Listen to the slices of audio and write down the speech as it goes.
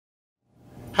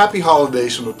Happy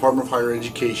holidays from the Department of Higher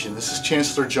Education. This is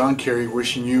Chancellor John Kerry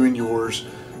wishing you and yours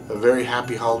a very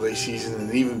happy holiday season and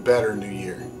an even better new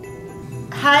year.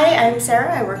 Hi, I'm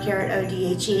Sarah. I work here at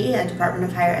ODHE, Department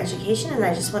of Higher Education, and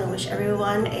I just want to wish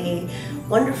everyone a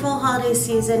wonderful holiday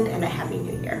season and a happy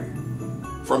new year.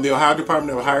 From the Ohio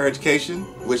Department of Higher Education,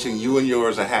 wishing you and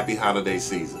yours a happy holiday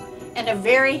season. And a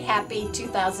very happy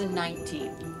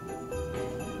 2019.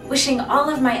 Wishing all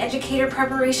of my educator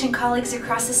preparation colleagues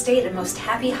across the state a most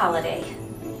happy holiday.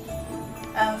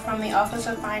 From the Office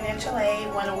of Financial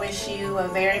Aid, want to wish you a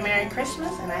very Merry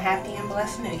Christmas and a happy and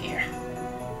blessed New Year.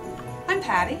 I'm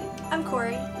Patty. I'm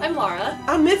Corey. I'm Laura.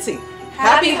 I'm Mitzi.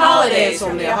 Happy holidays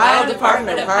from the Ohio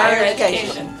Department of Higher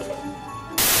Education.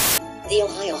 The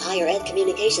Ohio Higher Ed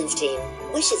Communications team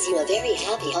wishes you a very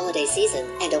happy holiday season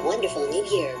and a wonderful new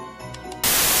year.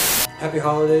 Happy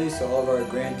holidays to all of our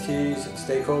grantees and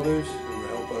stakeholders who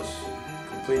help us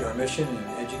complete our mission and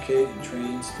educate and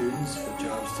train students for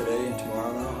jobs today and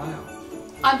tomorrow in Ohio.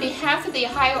 On behalf of the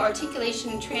Ohio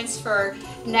Articulation and Transfer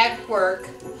Network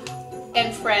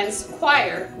and Friends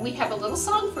Choir, we have a little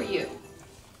song for you.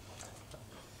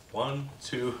 1,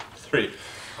 2, 3.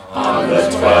 On the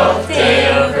 12th day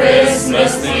of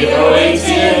Christmas, the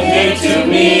OATM gave to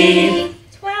me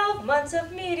 12 months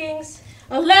of meetings,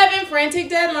 11 frantic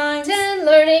deadlines, 10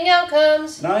 learning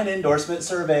outcomes, 9 endorsement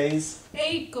surveys,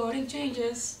 8 coding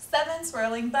changes, 7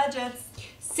 swirling budgets,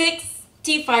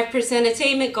 65%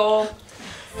 attainment goal,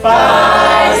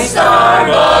 5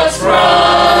 Starbucks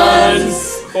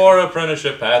runs, 4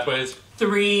 apprenticeship pathways,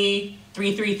 3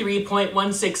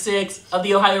 333.166 of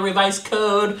the Ohio Revised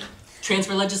Code,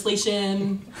 transfer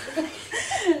legislation,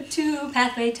 2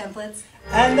 pathway templates,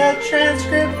 and a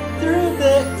transcript through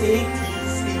the ATC.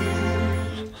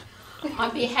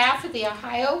 On behalf of the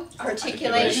Ohio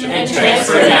Articulation and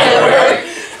Transfer Network,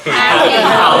 happy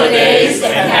holidays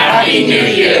and happy new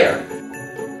year.